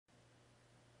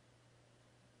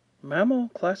Mammal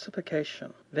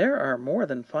Classification. There are more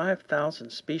than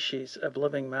 5,000 species of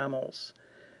living mammals.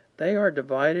 They are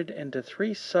divided into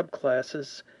 3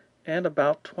 subclasses and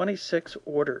about 26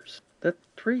 orders. The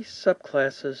 3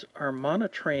 subclasses are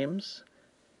Monotremes,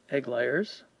 egg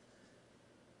layers;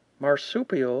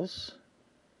 Marsupials,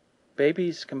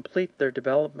 babies complete their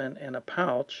development in a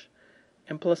pouch;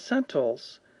 and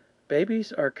Placentals,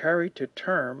 babies are carried to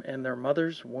term in their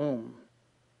mother's womb.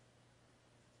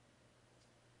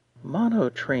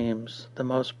 Monotremes, the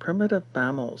most primitive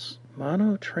mammals.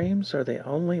 Monotremes are the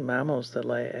only mammals that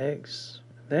lay eggs.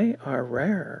 They are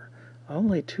rare.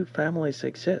 Only 2 families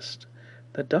exist,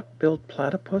 the duck-billed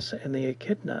platypus and the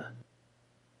echidna.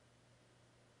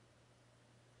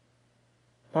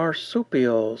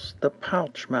 Marsupials, the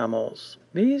pouch mammals.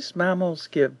 These mammals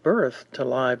give birth to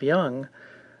live young,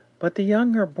 but the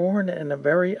young are born in a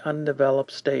very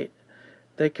undeveloped state.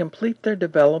 They complete their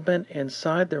development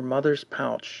inside their mother's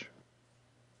pouch.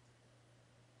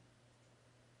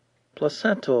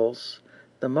 Placentals,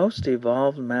 the most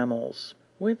evolved mammals.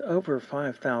 With over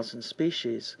 5,000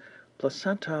 species,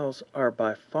 placentals are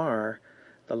by far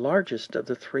the largest of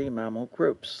the 3 mammal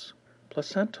groups.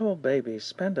 Placental babies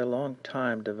spend a long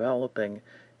time developing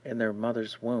in their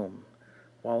mother's womb.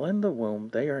 While in the womb,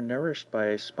 they are nourished by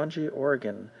a spongy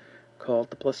organ called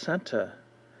the placenta.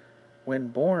 When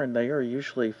born, they are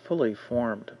usually fully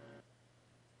formed.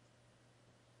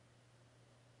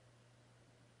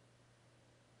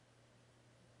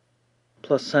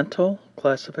 Placental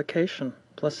Classification.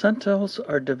 Placentals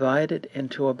are divided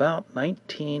into about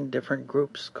 19 different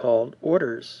groups called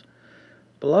orders.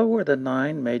 Below are the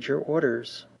 9 major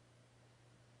orders.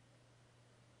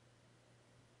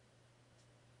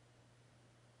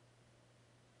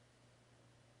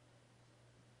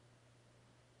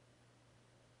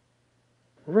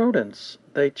 Rodents.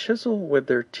 They chisel with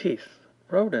their teeth.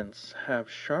 Rodents have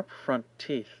sharp front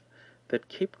teeth that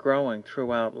keep growing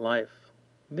throughout life.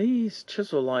 These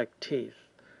chisel-like teeth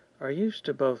are used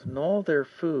to both gnaw their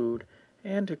food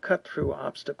and to cut through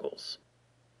obstacles.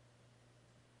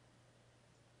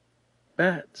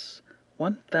 Bats,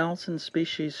 1,000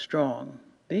 species strong.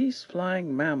 These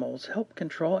flying mammals help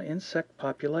control insect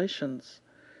populations.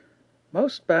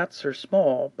 Most bats are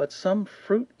small, but some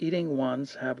fruit-eating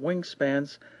ones have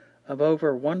wingspans of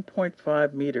over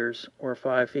 1.5 meters or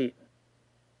 5 feet.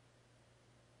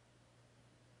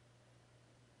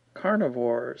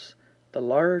 Carnivores, the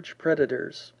large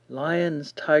predators.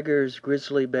 Lions, tigers,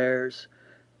 grizzly bears.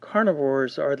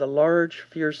 Carnivores are the large,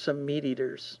 fearsome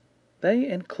meat-eaters. They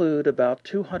include about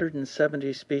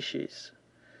 270 species.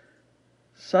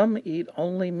 Some eat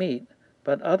only meat,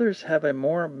 but others have a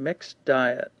more mixed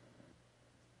diet.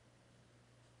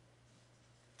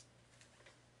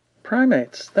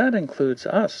 Primates, that includes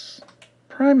us.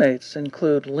 Primates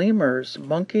include lemurs,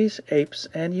 monkeys, apes,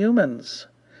 and humans.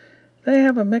 They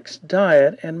have a mixed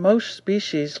diet, and most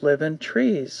species live in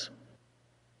trees.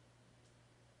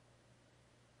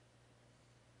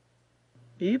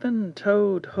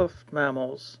 Even-toed hoofed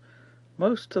mammals,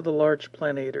 most of the large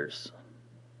plant eaters.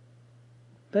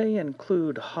 They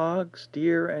include hogs,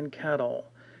 deer, and cattle.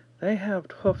 They have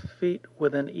hoofed feet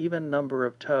with an even number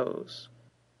of toes.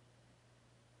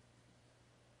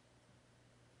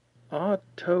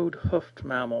 Odd-toed hoofed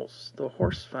mammals, the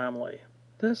horse family.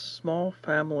 This small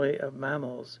family of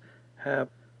mammals have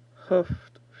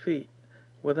hoofed feet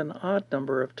with an odd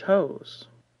number of toes.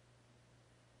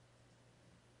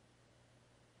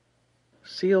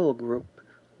 Seal group,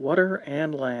 water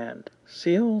and land.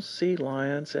 Seals, sea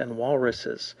lions, and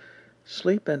walruses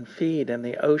sleep and feed in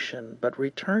the ocean but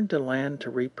return to land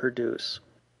to reproduce.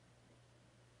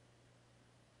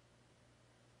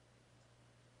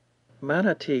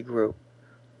 Manatee group,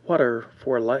 water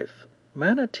for life.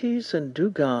 Manatees and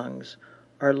dugongs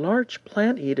are large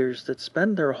plant eaters that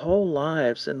spend their whole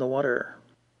lives in the water.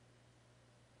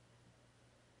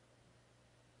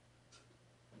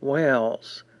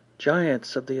 Whales,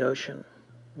 giants of the ocean.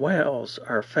 Whales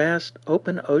are fast,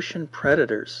 open ocean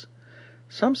predators.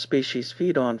 Some species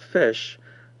feed on fish,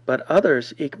 but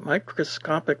others eat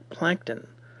microscopic plankton.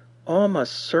 All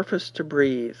must surface to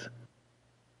breathe.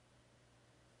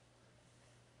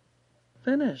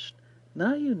 Finished.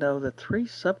 Now you know the 3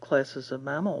 subclasses of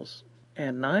mammals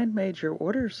and 9 major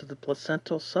orders of the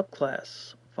placental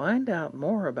subclass. Find out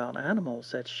more about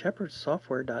animals at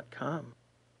shepherdsoftware.com.